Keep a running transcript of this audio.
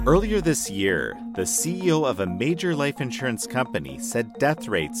Earlier this year, the CEO of a major life insurance company said death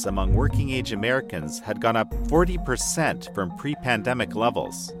rates among working-age Americans had gone up 40% from pre-pandemic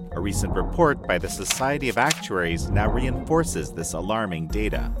levels. A recent report by the Society of Actuaries now reinforces this alarming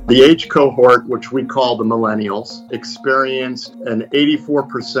data. The age cohort, which we call the millennials, experienced an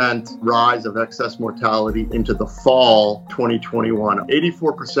 84% rise of excess mortality into the fall 2021.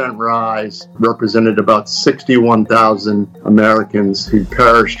 84% rise represented about 61,000 Americans who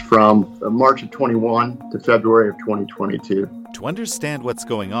perished from March of 21 to February of 2022. To understand what's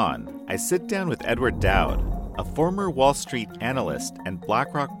going on, I sit down with Edward Dowd, a former Wall Street analyst and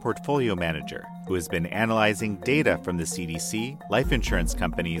BlackRock portfolio manager who has been analyzing data from the CDC, life insurance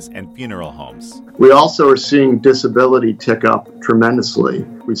companies, and funeral homes. We also are seeing disability tick up tremendously.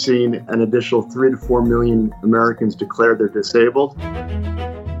 We've seen an additional 3 to 4 million Americans declare they're disabled.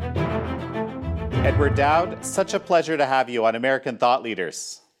 Edward Dowd, such a pleasure to have you on American Thought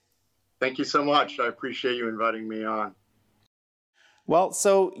Leaders. Thank you so much. I appreciate you inviting me on. Well,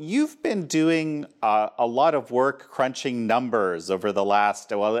 so you've been doing a lot of work crunching numbers over the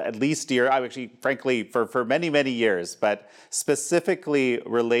last, at least year, actually, frankly, for many, many years, but specifically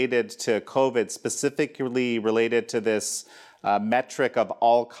related to COVID, specifically related to this metric of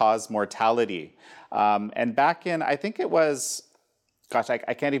all-cause mortality. And back in, I think it was,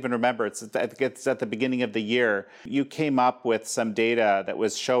 I can't even remember. It's at the beginning of the year. You came up with some data that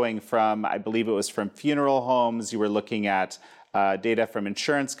was showing from, I believe it was from funeral homes. You were looking at data from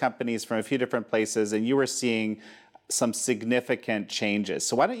insurance companies from a few different places, and you were seeing some significant changes.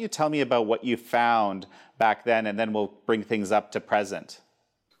 So why don't you tell me about what you found back then, and then we'll bring things up to present.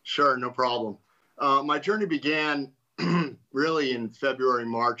 Sure, no problem. My journey began really in February,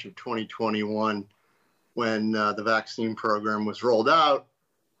 March of 2021, when the vaccine program was rolled out.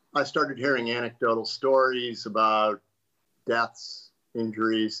 I started hearing anecdotal stories about deaths,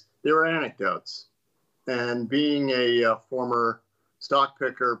 injuries. They were anecdotes. And being a former stock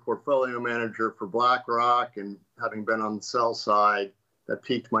picker, portfolio manager for BlackRock, and having been on the sell side, that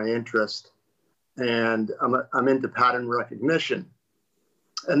piqued my interest. And I'm into pattern recognition.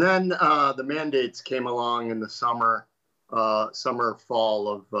 And then the mandates came along in the summer, fall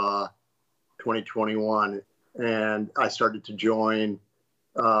of 2021. And I started to join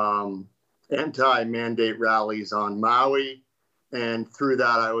anti-mandate rallies on Maui. And through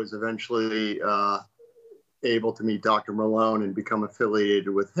that, I was eventually able to meet Dr. Malone and become affiliated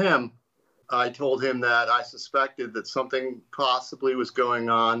with him. I told him that I suspected that something possibly was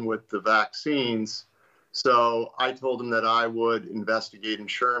going on with the vaccines. So I told him that I would investigate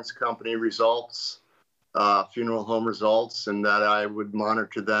insurance company results, funeral home results, and that I would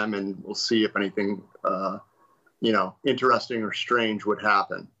monitor them, and we'll see if anything, interesting or strange would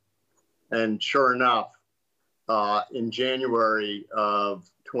happen. And sure enough, in January of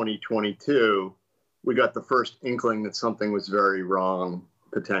 2022, we got the first inkling that something was very wrong,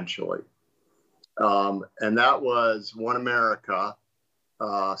 potentially. And that was One America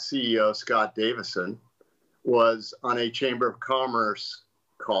CEO Scott Davison was on a Chamber of Commerce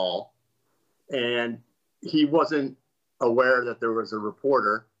call, and he wasn't aware that there was a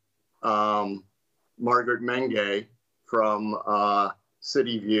reporter, Margaret Menge from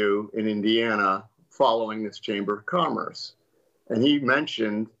City View in Indiana, following this Chamber of Commerce. And he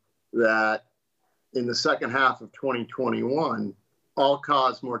mentioned that in the second half of 2021,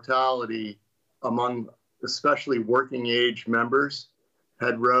 all-cause mortality among especially working age members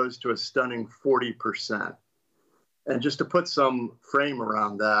had rose to a stunning 40%. And just to put some frame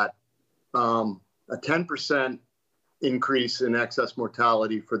around that, a 10% increase in excess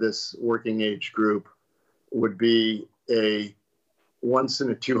mortality for this working age group would be a once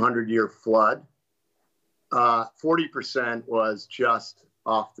in a 200-year flood. 40% was just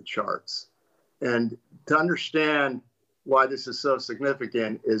off the charts. And to understand why this is so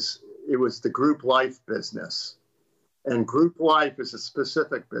significant is it was the group life business. And group life is a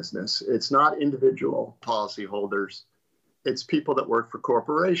specific business. It's not individual policyholders. It's people that work for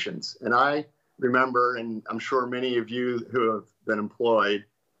corporations. And I remember, and I'm sure many of you who have been employed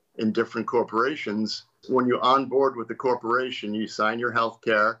in different corporations, when you onboard with the corporation, you sign your health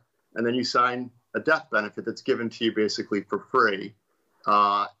care, and then you sign a death benefit that's given to you basically for free.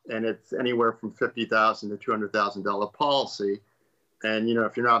 And it's anywhere from $50,000 to $200,000 policy. And,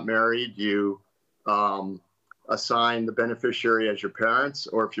 if you're not married, you assign the beneficiary as your parents,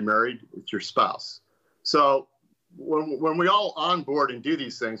 or if you're married, it's your spouse. So when we all onboard and do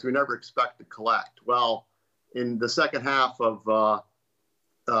these things, we never expect to collect. Well, in the second half of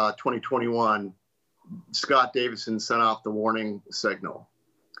 2021, Scott Davison sent off the warning signal.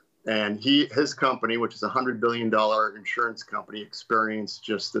 And his company, which is a $100 billion insurance company, experienced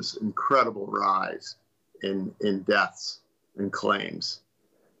just this incredible rise in deaths and claims.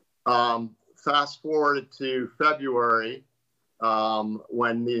 Fast forward to February,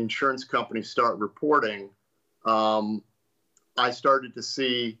 when the insurance companies start reporting, I started to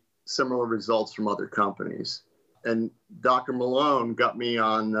see similar results from other companies. And Dr. Malone got me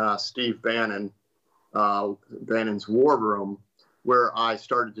on Steve Bannon, Bannon's War Room, where I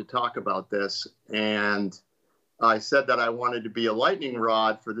started to talk about this. And I said that I wanted to be a lightning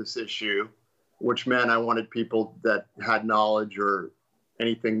rod for this issue, which meant I wanted people that had knowledge or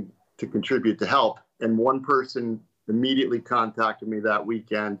anything to contribute to help. And one person immediately contacted me that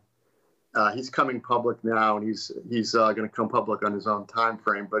weekend. He's coming public now, and he's going to come public on his own time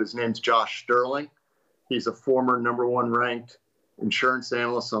frame. But his name's Josh Sterling. He's a former #1 ranked insurance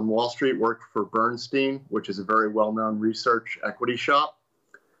analyst on Wall Street, worked for Bernstein, which is a very well-known research equity shop.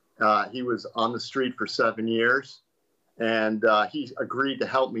 He was on the street for 7 years, and he agreed to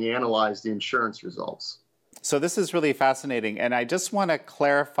help me analyze the insurance results. So this is really fascinating, and I just want to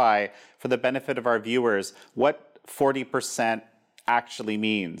clarify for the benefit of our viewers what 40% actually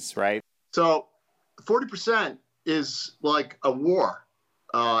means, right? So 40% is like a war.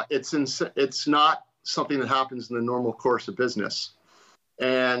 It's not something that happens in the normal course of business.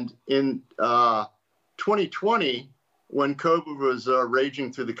 And in 2020, when COVID was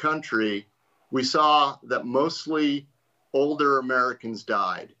raging through the country, we saw that mostly older Americans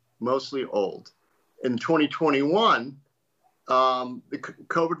died, mostly old. In 2021, the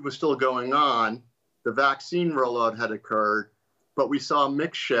COVID was still going on. The vaccine rollout had occurred, but we saw a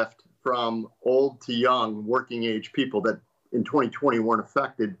mix shift from old to young, working age people that in 2020 weren't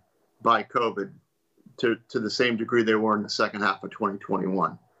affected by COVID to the same degree they were in the second half of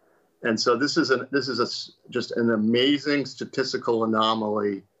 2021. And so this is just an amazing statistical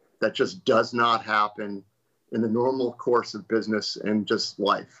anomaly that just does not happen in the normal course of business and just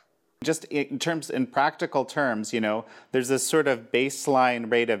life. Just in practical terms, there's this sort of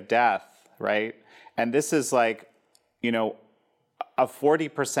baseline rate of death, right? And this is like, a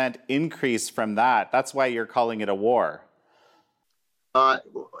 40% increase from that. That's why you're calling it a war.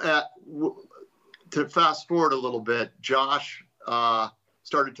 To fast forward a little bit, Josh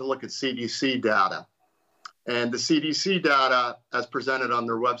started to look at CDC data. And the CDC data, as presented on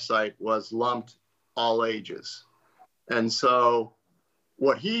their website, was lumped all ages. And so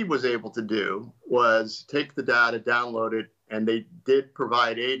what he was able to do was take the data, download it, and they did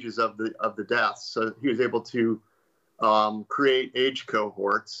provide ages of the deaths. So he was able to create age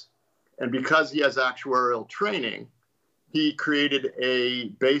cohorts. And because he has actuarial training, he created a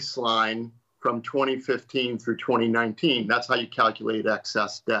baseline from 2015 through 2019. That's how you calculate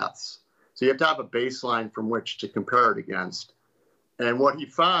excess deaths. So you have to have a baseline from which to compare it against. And what he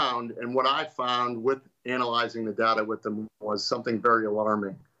found, and what I found with analyzing the data with them, was something very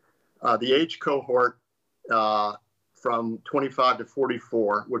alarming. The age cohort from 25 to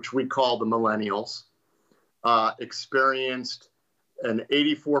 44, which we call the millennials, experienced an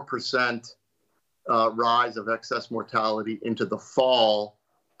 84% rise of excess mortality into the fall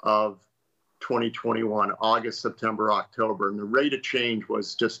of 2021, August, September, October. And the rate of change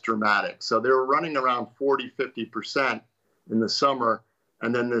was just dramatic. So they were running around 40, 50% in the summer,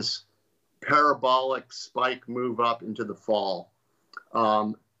 and then this parabolic spike move up into the fall.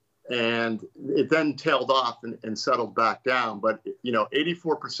 And it then tailed off and settled back down. But,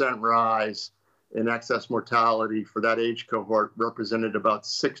 84% rise in excess mortality for that age cohort represented about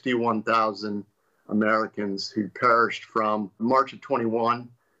 61,000 Americans who perished from March of 21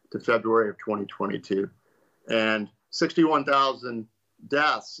 to February of 2022. And 61,000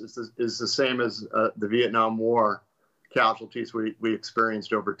 deaths is the same as the Vietnam War casualties we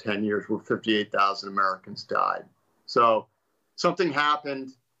experienced over 10 years, where 58,000 Americans died. So something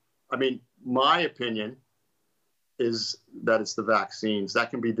happened. I mean, my opinion is that it's the vaccines. That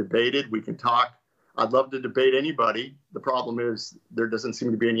can be debated. We can talk. I'd love to debate anybody. The problem is there doesn't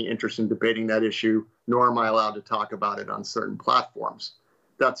seem to be any interest in debating that issue, nor am I allowed to talk about it on certain platforms.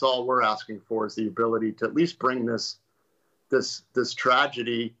 That's all we're asking for, is the ability to at least bring this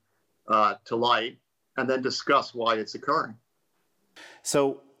tragedy to light and then discuss why it's occurring.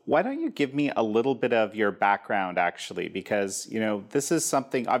 So why don't you give me a little bit of your background, actually, because, this is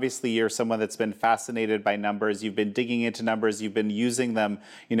something, obviously you're someone that's been fascinated by numbers. You've been digging into numbers. You've been using them,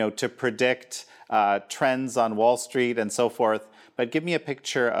 to predict trends on Wall Street and so forth. But give me a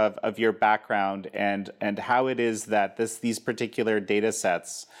picture of your background and how it is that these particular data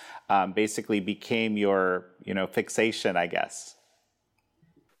sets basically became your, fixation, I guess.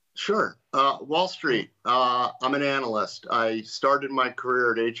 Sure. Wall Street. I'm an analyst. I started my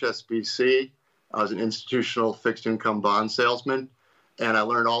career at HSBC. I was an institutional fixed income bond salesman, and I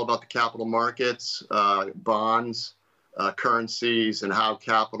learned all about the capital markets, bonds, currencies, and how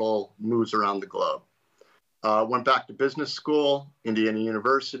capital moves around the globe. Went back to business school, Indiana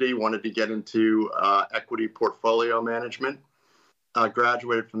University, wanted to get into equity portfolio management.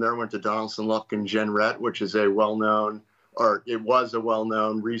 Graduated from there, went to Donaldson Lufkin Jenrette, which is a well-known, or it was a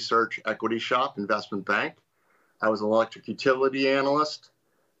well-known research equity shop, investment bank. I was an electric utility analyst,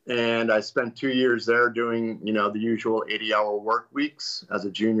 and I spent 2 years there doing, the usual 80-hour work weeks as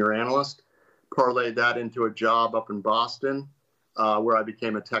a junior analyst. Parlayed that into a job up in Boston, where I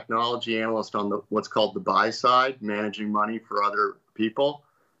became a technology analyst on what's called the buy side, managing money for other people,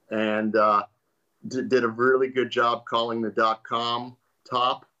 and did a really good job calling the dot-com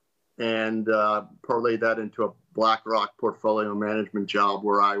top, and parlayed that into a BlackRock portfolio management job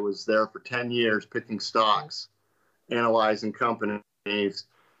where I was there for 10 years picking stocks, analyzing companies,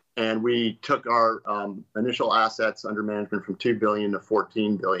 and we took our initial assets under management from 2 billion to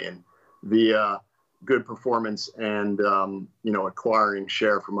 14 billion via good performance and acquiring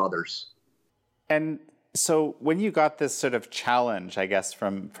share from others. And so when you got this sort of challenge, I guess,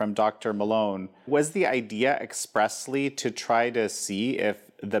 from Dr. Malone, was the idea expressly to try to see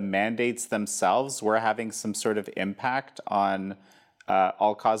if the mandates themselves were having some sort of impact on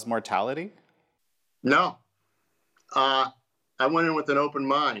all-cause mortality? No. I went in with an open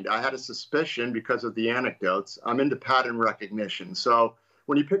mind. I had a suspicion because of the anecdotes. I'm into pattern recognition. So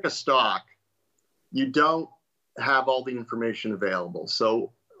when you pick a stock, you don't have all the information available.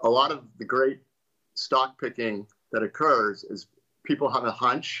 So a lot of the great stock picking that occurs is people have a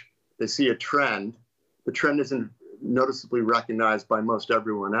hunch, they see a trend, the trend isn't noticeably recognized by most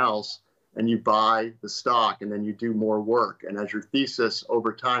everyone else, and you buy the stock and then you do more work. And as your thesis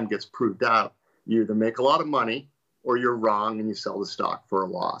over time gets proved out, you either make a lot of money or you're wrong and you sell the stock for a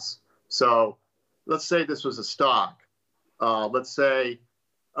loss. So let's say this was a stock. Let's say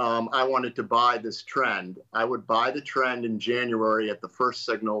I wanted to buy this trend. I would buy the trend in January at the first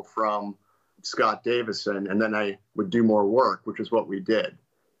signal from Scott Davison, and then I would do more work, which is what we did.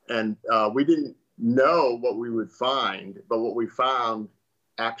 And we didn't know what we would find, but what we found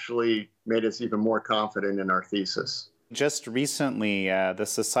actually made us even more confident in our thesis. Just recently, the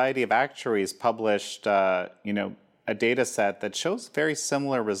Society of Actuaries published, a data set that shows very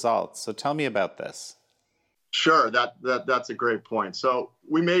similar results. So tell me about this. Sure, that's a great point. So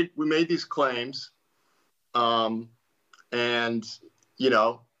we made these claims, and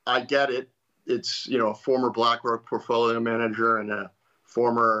I get it. It's a former BlackRock portfolio manager and a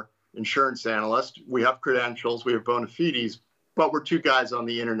former insurance analyst. We have credentials, we have bona fides, but we're two guys on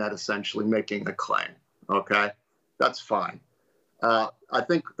the internet essentially making a claim. Okay, that's fine. I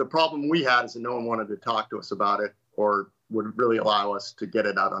think the problem we had is that no one wanted to talk to us about it or would really allow us to get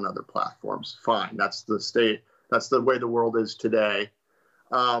it out on other platforms. Fine, that's the state. That's the way the world is today.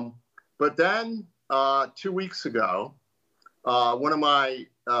 But then 2 weeks ago, one of my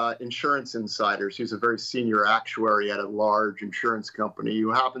insurance insiders, who's a very senior actuary at a large insurance company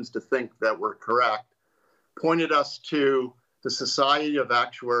who happens to think that we're correct, pointed us to the Society of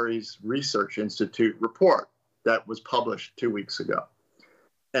Actuaries Research Institute report that was published 2 weeks ago.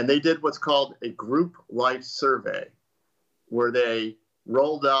 And they did what's called a group life survey, where they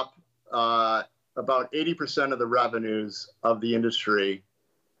rolled up about 80% of the revenues of the industry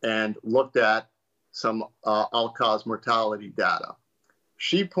and looked at some all-cause mortality data.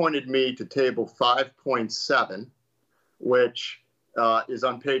 She pointed me to table 5.7, which is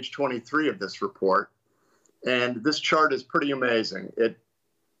on page 23 of this report. And this chart is pretty amazing. It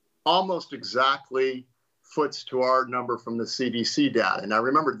almost exactly foots to our number from the CDC data. Now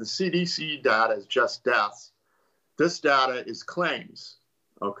remember, the CDC data is just deaths. This data is claims,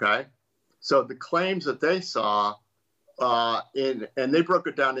 okay? So the claims that they saw, and they broke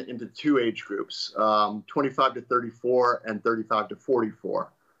it down into two age groups, 25 to 34 and 35 to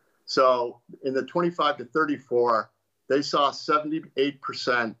 44. So in the 25 to 34, they saw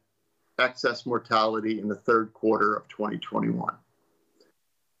 78% excess mortality in the third quarter of 2021.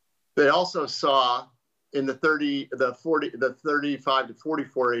 They also saw in the 35 to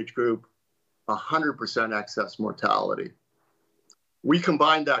 44 age group, 100% excess mortality. We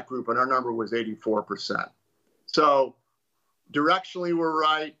combined that group and our number was 84%. So directionally, we're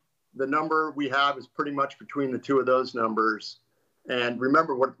right. The number we have is pretty much between the two of those numbers. And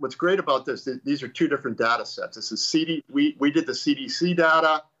remember, what's great about this, these are two different data sets. This is we did the CDC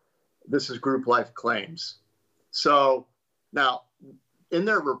data. This is group life claims. So now in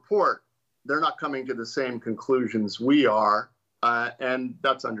their report, they're not coming to the same conclusions we are. and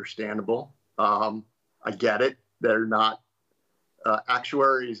that's understandable. I get it. They're not,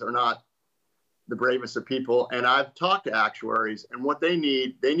 actuaries are not the bravest of people. And I've talked to actuaries, and what they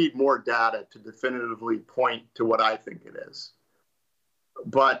need more data to definitively point to what I think it is.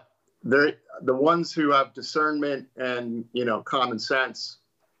 But the ones who have discernment and, common sense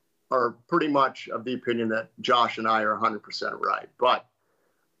are pretty much of the opinion that Josh and I are 100% right. But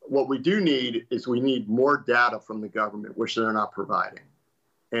what we do need is we need more data from the government, which they're not providing.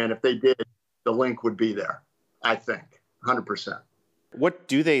 And if they did, the link would be there, I think, 100%. What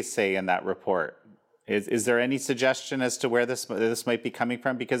do they say in that report? Is there any suggestion as to where this might be coming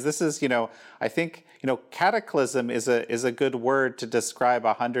from? Because this is, I think, cataclysm is a good word to describe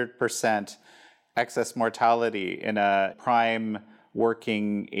 100% excess mortality in a prime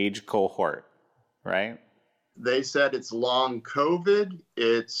working age cohort, right? They said it's long COVID,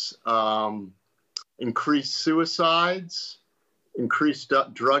 it's increased suicides, increased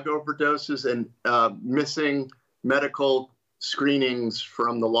drug overdoses, and missing medical screenings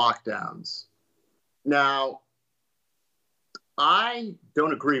from the lockdowns. Now, I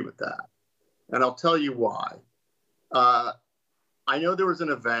don't agree with that, and I'll tell you why. I know there was an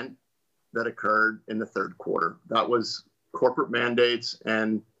event that occurred in the third quarter. That was corporate mandates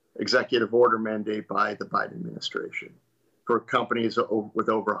and executive order mandate by the Biden administration for companies with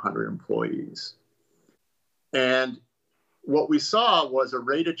over 100 employees. And what we saw was a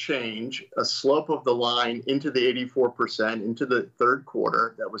rate of change, a slope of the line into the 84% into the third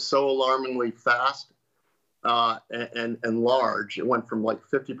quarter that was so alarmingly fast and large. It went from like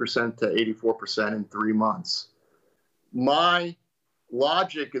 50% to 84% in 3 months. My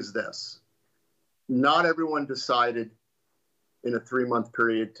logic is this. Not everyone decided in a 3-month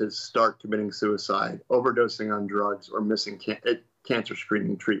period to start committing suicide, overdosing on drugs, or missing cancer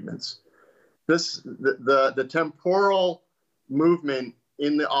screening treatments. The temporal movement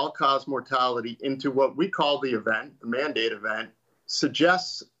in the all-cause mortality into what we call the event, the mandate event,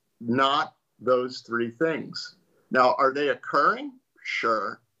 suggests not those 3 things. Now, are they occurring?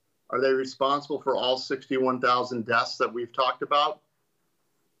 Sure. Are they responsible for all 61,000 deaths that we've talked about?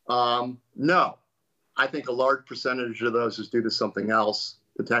 No. I think a large percentage of those is due to something else,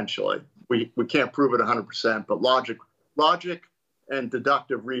 potentially. We can't prove it 100%, but logic and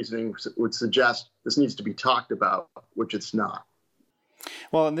deductive reasoning would suggest this needs to be talked about, which it's not.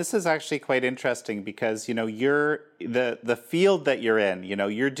 Well, and this is actually quite interesting because, you're the field that you're in,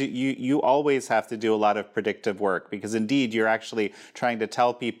 you always have to do a lot of predictive work because indeed you're actually trying to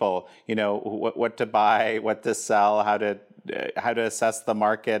tell people, what to buy, what to sell, how to assess the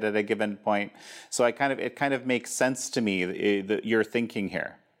market at a given point. So it kind of makes sense to me that you're thinking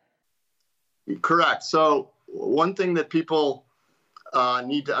here. Correct. So one thing that people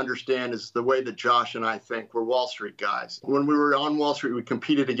need to understand is the way that Josh and I think. We're Wall Street guys. When we were on Wall Street, we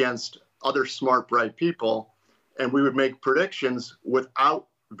competed against other smart, bright people, and we would make predictions without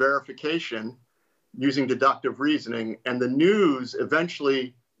verification using deductive reasoning, and the news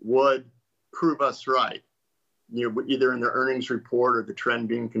eventually would prove us right. Either in the earnings report or the trend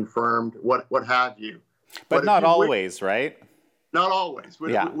being confirmed, what have you. But not always, right? Not always.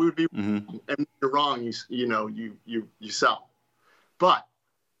 We would be, mm-hmm. And you're wrong. You sell. But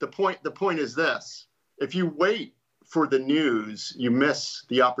the point is this: if you wait for the news, you miss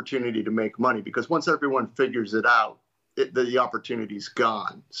the opportunity to make money because once everyone figures it out, the opportunity's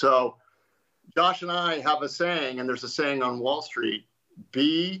gone. So Josh and I have a saying, and there's a saying on Wall Street: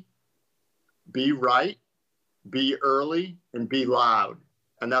 be right, be early, and be loud.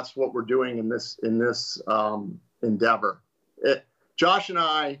 And that's what we're doing in this endeavor. Josh and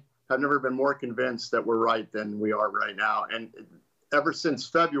I have never been more convinced that we're right than we are right now. And ever since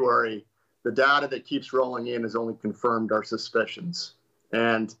February, the data that keeps rolling in has only confirmed our suspicions.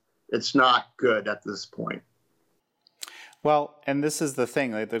 And it's not good at this point. Well, and this is the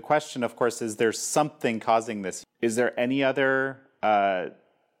thing. The question, of course, is there something causing this? Is there any other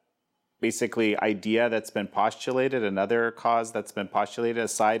basically idea that's been postulated, another cause that's been postulated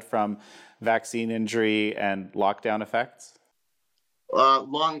aside from vaccine injury and lockdown effects?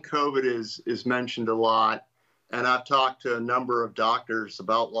 Long COVID is mentioned a lot. And I've talked to a number of doctors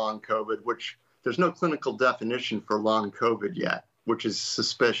about long COVID, which there's no clinical definition for long COVID yet, which is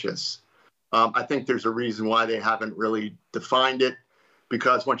suspicious. I think there's a reason why they haven't really defined it,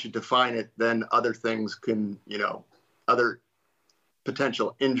 because once you define it, then other things can, other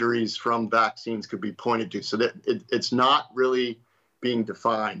potential injuries from vaccines could be pointed to. So that it's not really being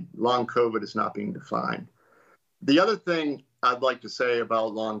defined. Long COVID is not being defined. The other thing I'd like to say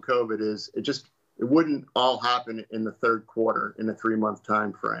about long COVID is it wouldn't all happen in the third quarter in a 3-month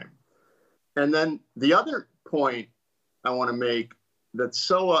time frame. And then the other point I want to make that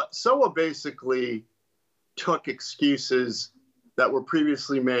SOA basically took excuses that were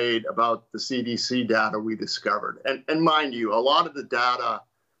previously made about the CDC data we discovered. And mind you, a lot of the data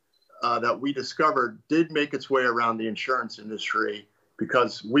that we discovered did make its way around the insurance industry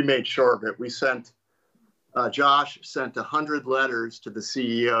because we made sure of it. We sent, Josh sent 100 letters to the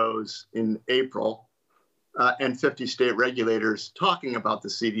CEOs in April and 50 state regulators talking about the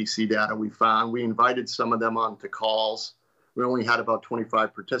CDC data we found. We invited some of them onto calls. We only had about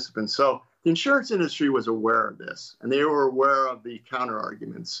 25 participants. So the insurance industry was aware of this, and they were aware of the counter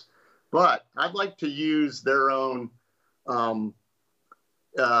arguments. But I'd like to use their own,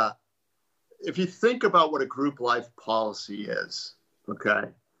 if you think about what a group life policy is, okay?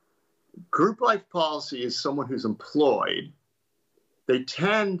 Group life policy is someone who's employed. They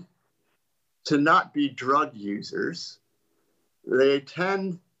tend to not be drug users. They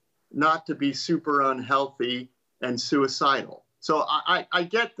tend not to be super unhealthy and suicidal. So I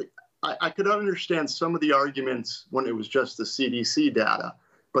get that. I could understand some of the arguments when it was just the CDC data,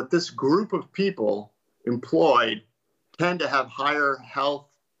 but this group of people employed tend to have higher health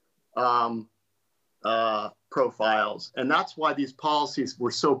profiles. And that's why these policies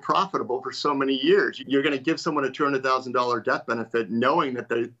were so profitable for so many years. You're going to give someone a $200,000 death benefit knowing that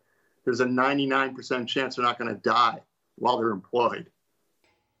there's a 99% chance they're not going to die while they're employed.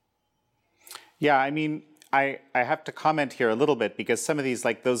 Yeah, I mean, I have to comment here a little bit because some of these,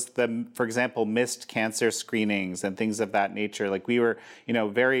 like for example, missed cancer screenings and things of that nature, like we were,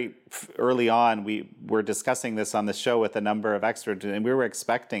 very early on, we were discussing this on the show with a number of experts, and we were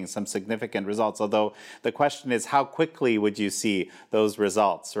expecting some significant results. Although the question is, how quickly would you see those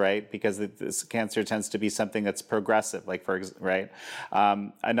results, right? Because this cancer tends to be something that's progressive, right?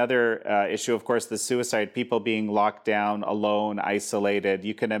 Another issue, of course, the suicide, people being locked down, alone, isolated.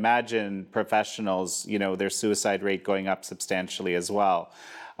 You can imagine professionals, their suicide rate going up substantially as well,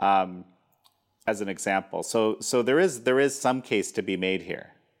 as an example. So there is some case to be made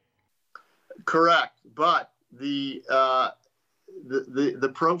here. Correct, but the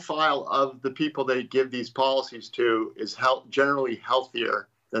profile of the people they give these policies to is generally healthier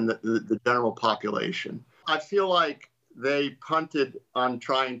than the general population. I feel like they punted on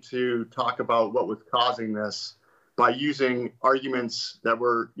trying to talk about what was causing this by using arguments that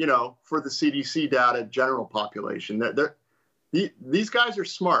were, for the CDC data, general population. These guys are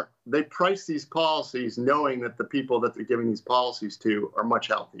smart. They price these policies knowing that the people that they're giving these policies to are much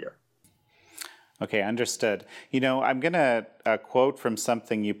healthier. Okay, understood. I'm going to quote from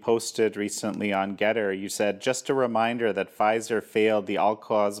something you posted recently on Getter. You said, just a reminder that Pfizer failed the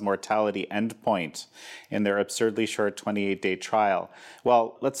all-cause mortality endpoint in their absurdly short 28-day trial.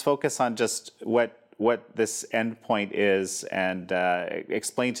 Well, let's focus on just what this endpoint is and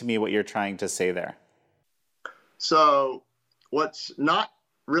explain to me what you're trying to say there. So what's not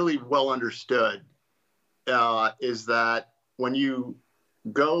really well understood is that when you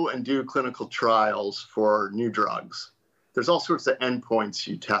go and do clinical trials for new drugs, there's all sorts of endpoints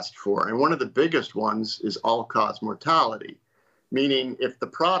you test for. And one of the biggest ones is all-cause mortality, meaning if the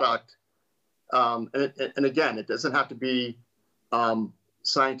product, and again, it doesn't have to be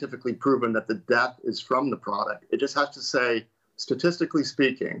scientifically proven that the death is from the product. It just has to say, statistically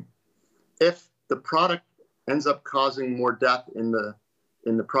speaking, if the product ends up causing more death in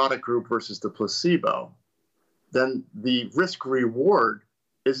the product group versus the placebo, then the risk reward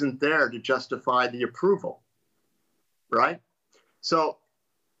isn't there to justify the approval, right? So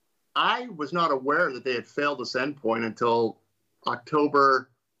I was not aware that they had failed this endpoint until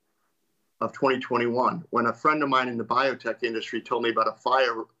October of 2021, when a friend of mine in the biotech industry told me about a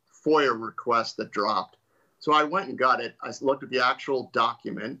FOIA request that dropped. So I went and got it. I looked at the actual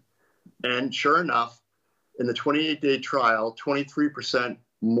document, and sure enough, in the 28-day trial, 23%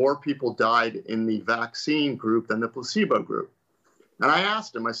 more people died in the vaccine group than the placebo group. And I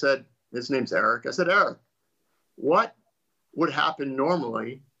asked him, I said, his name's Eric. I said, Eric, what would happen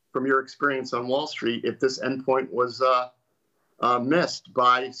normally from your experience on Wall Street if this endpoint was missed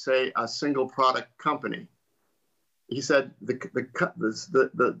by, say, a single product company? He said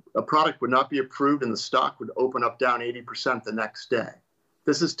a product would not be approved and the stock would open up down 80% the next day.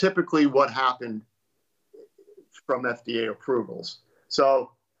 This is typically what happened from FDA approvals.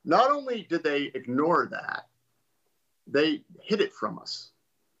 So not only did they ignore that, they hid it from us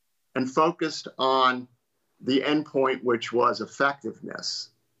and focused on the endpoint, which was effectiveness,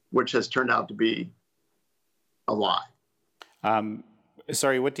 which has turned out to be a lie.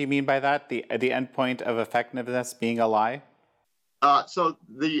 Sorry, what do you mean by that? The endpoint of effectiveness being a lie? So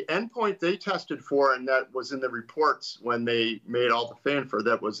the endpoint they tested for, and that was in the reports when they made all the fanfare,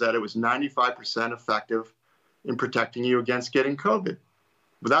 that was that it was 95% effective in protecting you against getting COVID.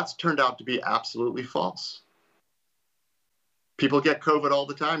 But that's turned out to be absolutely false. People get COVID all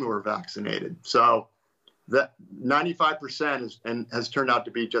the time who are vaccinated. So that 95% has turned out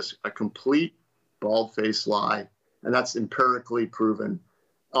to be just a complete bald-faced lie. And that's empirically proven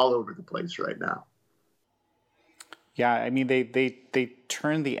all over the place right now. Yeah, I mean, they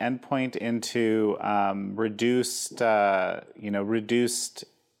turn the endpoint into reduced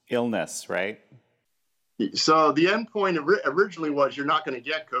illness, right? So the endpoint originally was you're not going to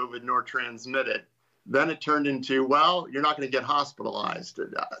get COVID nor transmit it. Then it turned into, well, you're not going to get hospitalized.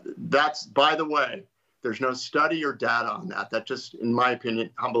 That's, by the way, there's no study or data on that. That just, in my opinion,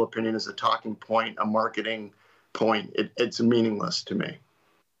 humble opinion, is a talking point, a marketing point. It's meaningless to me.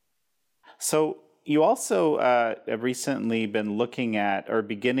 So you also have recently been looking at, or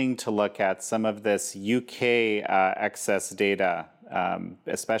beginning to look at, some of this UK excess data,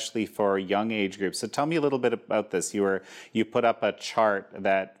 especially for young age groups. So tell me a little bit about this. You put up a chart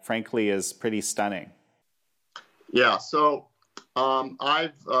that, frankly, is pretty stunning. Yeah. So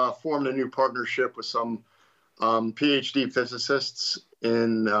I've formed a new partnership with some PhD physicists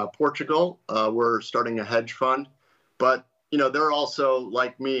in Portugal. We're starting a hedge fund, but they're also,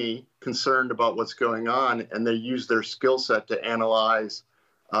 like me, concerned about what's going on, and they use their skill set to analyze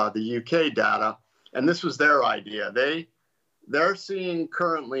the UK data. And this was their idea. They're seeing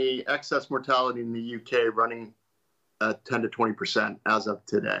currently excess mortality in the UK running at 10 to 20% as of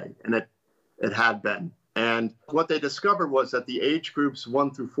today, and it had been. And what they discovered was that the age groups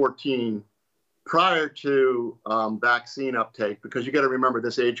 1 through 14, prior to vaccine uptake, because you got to remember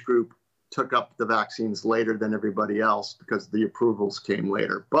this age group took up the vaccines later than everybody else because the approvals came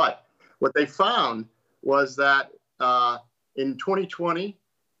later. But what they found was that in 2020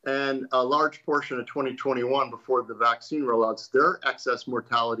 and a large portion of 2021 before the vaccine rollouts, their excess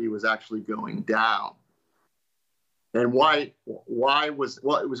mortality was actually going down. And why was,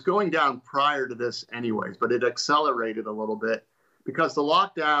 well, it was going down prior to this anyways, but it accelerated a little bit because the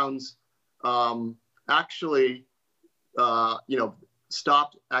lockdowns actually,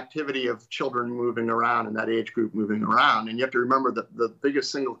 stopped activity of children moving around in that age group moving around. And you have to remember that the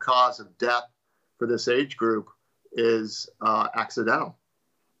biggest single cause of death for this age group is accidental.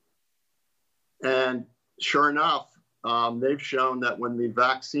 And sure enough, they've shown that when the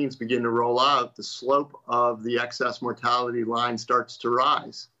vaccines begin to roll out, the slope of the excess mortality line starts to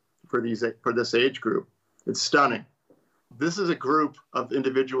rise for this age group. It's stunning. This is a group of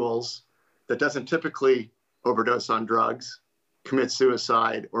individuals that doesn't typically overdose on drugs, commit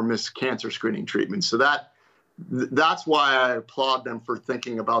suicide, or miss cancer screening treatments. So that's why I applaud them for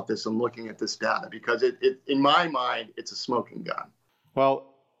thinking about this and looking at this data, because it in my mind, it's a smoking gun. Well,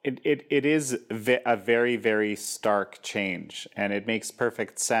 it is a very, very stark change, and it makes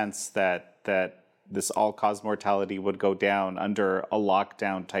perfect sense that this all-cause mortality would go down under a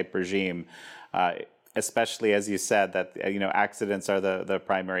lockdown type regime, especially as you said that accidents are the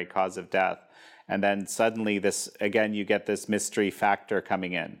primary cause of death. And then suddenly you get this mystery factor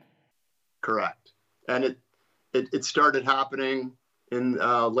coming in. Correct. And it started happening in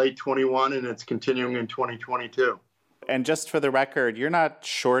late 21 and it's continuing in 2022. And just for the record, you're not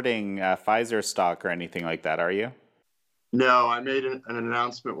shorting Pfizer stock or anything like that, are you? No, I made an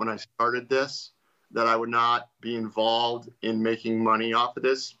announcement when I started this that I would not be involved in making money off of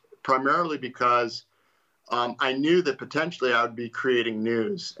this, primarily because I knew that potentially I would be creating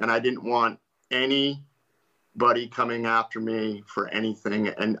news, and I didn't want anybody coming after me for anything.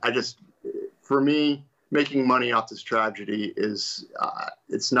 And for me, making money off this tragedy is,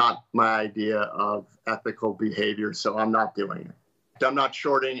 it's not my idea of ethical behavior, so I'm not doing it. I'm not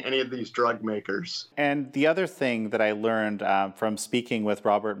shorting any of these drug makers. And the other thing that I learned from speaking with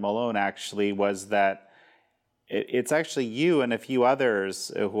Robert Malone actually was that it's actually you and a few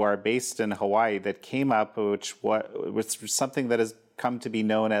others who are based in Hawaii that came up with something that has come to be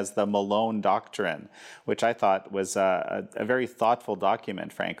known as the Malone Doctrine, which I thought was a very thoughtful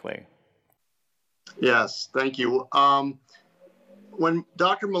document, frankly. Yes, thank you. When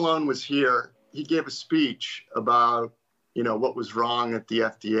Dr. Malone was here, he gave a speech about, what was wrong at the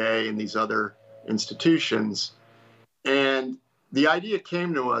FDA and these other institutions. And the idea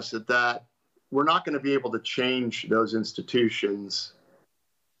came to us that we're not going to be able to change those institutions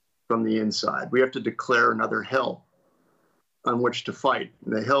from the inside. We have to declare another hill on which to fight.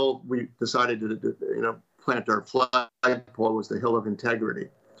 And the hill we decided to plant our flagpole was the hill of integrity.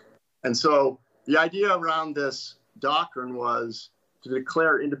 And so the idea around this doctrine was to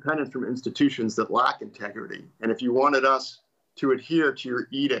declare independence from institutions that lack integrity. And if you wanted us to adhere to your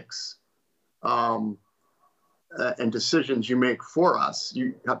edicts and decisions you make for us,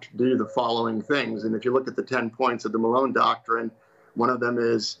 you have to do the following things. And if you look at the 10 points of the Malone Doctrine, one of them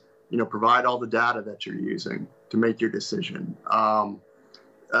is, provide all the data that you're using to make your decision.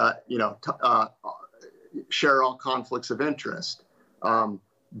 Share all conflicts of interest.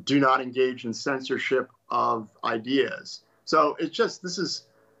 Do not engage in censorship of ideas. So this is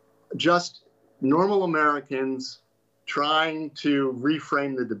just normal Americans trying to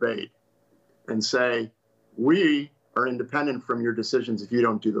reframe the debate and say, we are independent from your decisions if you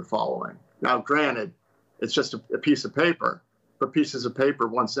don't do the following. Now, granted, it's just a piece of paper, but pieces of paper,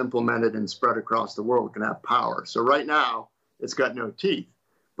 once implemented and spread across the world, can have power. So right now, it's got no teeth.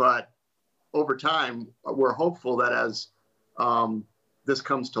 But over time, we're hopeful that as this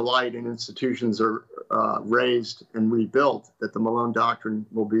comes to light and institutions are raised and rebuilt, that the Malone Doctrine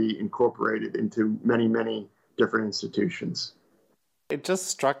will be incorporated into many, many different institutions. It just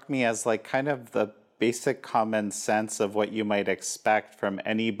struck me as like kind of the basic common sense of what you might expect from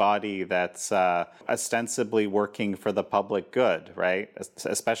any body that's ostensibly working for the public good, right?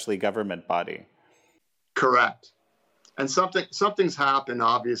 Especially government body. Correct. And something's happened,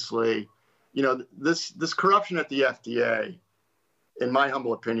 obviously. This corruption at the FDA, in my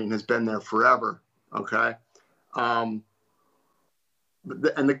humble opinion, has been there forever, okay?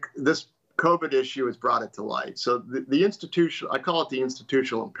 This COVID issue has brought it to light. So the institution, I call it the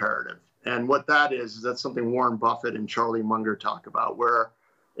institutional imperative. And what that is that's something Warren Buffett and Charlie Munger talk about, where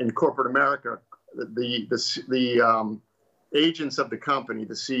in corporate America, the agents of the company,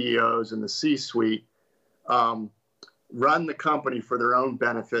 the CEOs and the C-suite, run the company for their own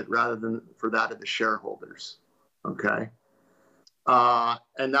benefit rather than for that of the shareholders, okay?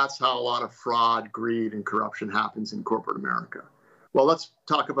 And that's how a lot of fraud, greed, and corruption happens in corporate America. Well, let's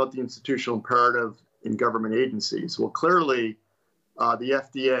talk about the institutional imperative in government agencies. Well, clearly, the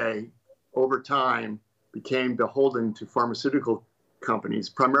FDA, over time, became beholden to pharmaceutical companies,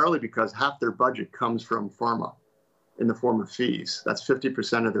 primarily because half their budget comes from pharma in the form of fees. That's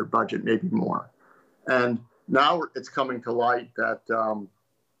 50% of their budget, maybe more. And now it's coming to light that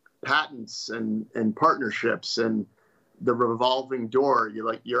patents and partnerships and the revolving door,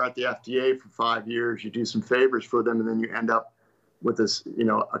 you're at the FDA for 5 years, you do some favors for them, and then you end up with this,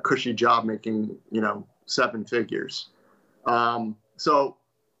 a cushy job making, 7 figures. So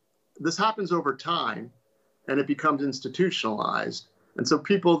this happens over time, and it becomes institutionalized. And so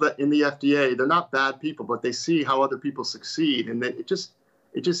people that in the FDA, they're not bad people, but they see how other people succeed, and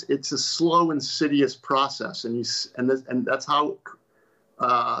it's a slow, insidious process, and that's how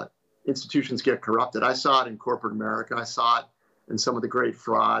institutions get corrupted. I saw it in corporate America. I saw it in some of the great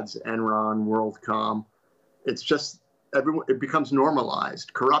frauds, Enron, WorldCom. It's just it becomes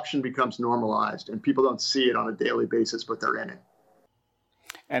normalized. Corruption becomes normalized, and people don't see it on a daily basis, but they're in it.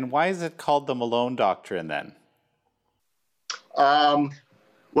 And why is it called the Malone Doctrine then?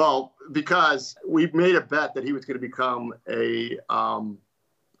 Well, because we made a bet that he was going to become a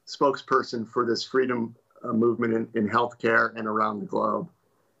spokesperson for this freedom movement in healthcare and around the globe.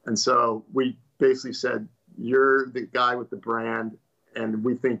 And so we basically said, you're the guy with the brand, and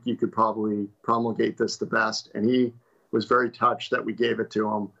we think you could probably promulgate this the best. And he was very touched that we gave it to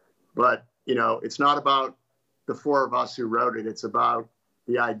him. But, it's not about the four of us who wrote it. It's about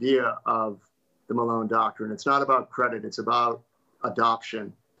the idea of the Malone Doctrine. It's not about credit. It's about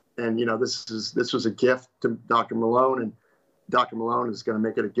adoption. And, this was a gift to Dr. Malone, and Dr. Malone is going to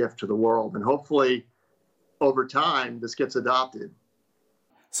make it a gift to the world. And hopefully, over time, this gets adopted.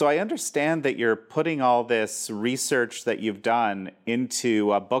 So I understand that you're putting all this research that you've done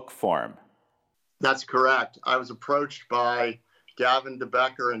into a book form. That's correct. I was approached by Gavin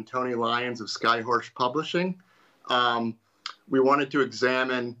DeBecker and Tony Lyons of Skyhorse Publishing. We wanted to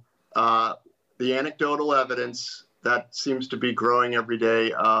examine the anecdotal evidence that seems to be growing every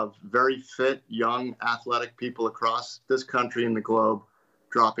day of very fit, young, athletic people across this country and the globe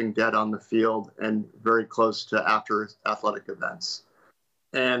dropping dead on the field and very close to after athletic events.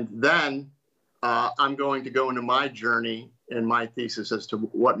 And then I'm going to go into my journey and my thesis as to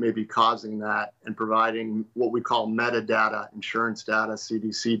what may be causing that and providing what we call metadata, insurance data,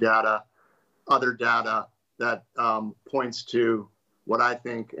 CDC data, other data that points to what I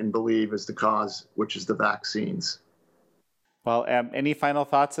think and believe is the cause, which is the vaccines. Well, any final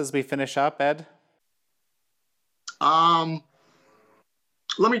thoughts as we finish up, Ed? Let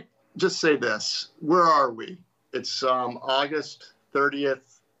me just say this. Where are we? It's August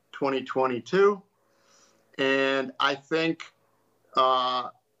 30th, 2022. And I think,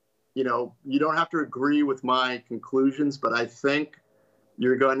 you don't have to agree with my conclusions, but I think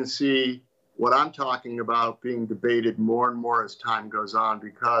you're going to see what I'm talking about being debated more and more as time goes on,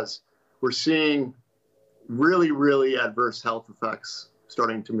 because we're seeing really, really adverse health effects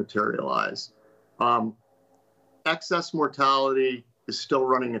starting to materialize. Excess mortality is still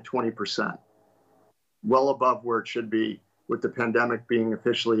running at 20%, well above where it should be, with the pandemic being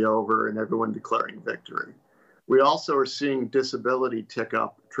officially over and everyone declaring victory. We also are seeing disability tick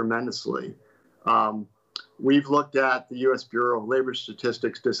up tremendously. We've looked at the U.S. Bureau of Labor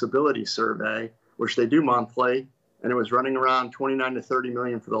Statistics Disability Survey, which they do monthly, and it was running around 29 to 30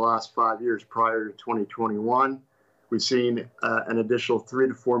 million for the last 5 years prior to 2021. We've seen an additional 3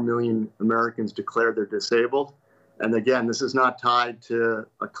 to 4 million Americans declare they're disabled. And again, this is not tied to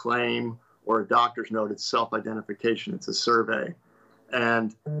a claim or a doctor's note. It's self-identification. It's a survey.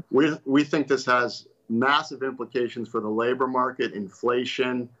 And we think this has massive implications for the labor market,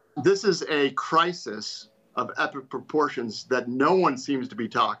 inflation. This is a crisis of epic proportions that no one seems to be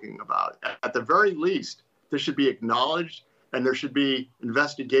talking about. At the very least, this should be acknowledged, and there should be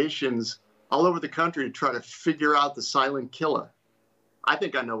investigations all over the country to try to figure out the silent killer. I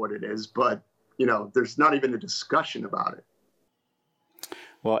think I know what it is, but there's not even a discussion about it.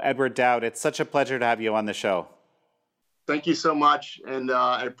 Well, Edward Dowd, it's such a pleasure to have you on the show. Thank you so much, and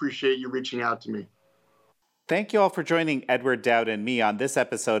I appreciate you reaching out to me. Thank you all for joining Edward Dowd and me on this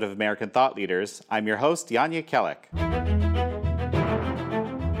episode of American Thought Leaders. I'm your host, Yanya Kellek.